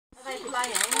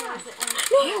playing or is it in the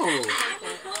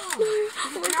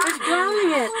No, it's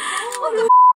drowning it. What the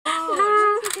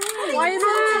why is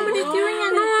somebody doing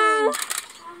it?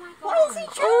 Why is he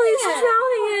drowning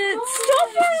it?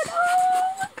 Stop it! Oh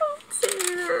my god,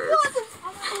 serious.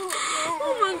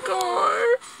 Oh my god.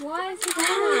 Why is he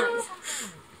doing it?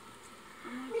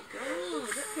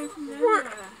 What?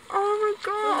 Oh my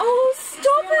god. Oh,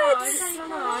 stop it!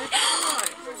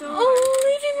 Oh,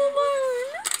 leave him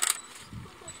alone.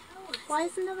 Why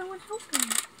is another one helping?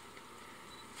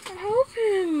 Help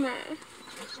him.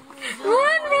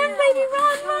 Run, run, baby,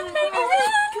 run, run, baby,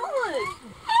 run.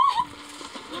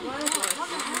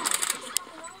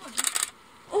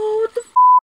 Oh, what the f***?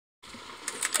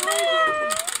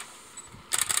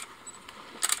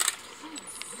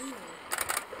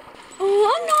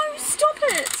 Oh no, stop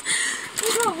it!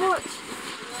 Watch.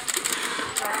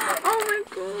 Oh my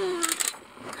god.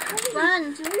 Run,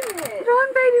 do it. Run,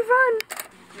 baby, run.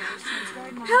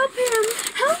 Help him.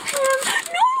 Help him.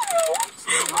 No.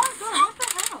 Oh god, what the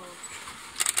hell?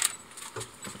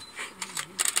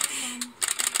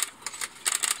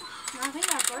 I think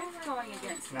they're both going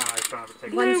against him. No, he's trying to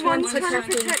protect him. One's trying to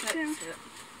protect him.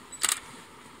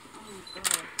 Oh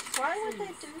god. Why would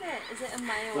they do that? Is it a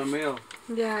male? The male.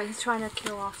 Yeah, he's trying to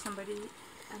kill off somebody.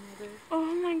 Another.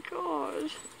 Oh my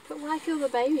god. But why kill the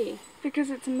baby? Because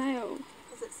it's a male.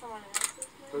 Is it someone else's?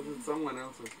 Because it's someone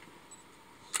else's.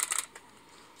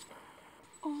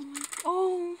 Oh my.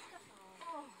 Oh.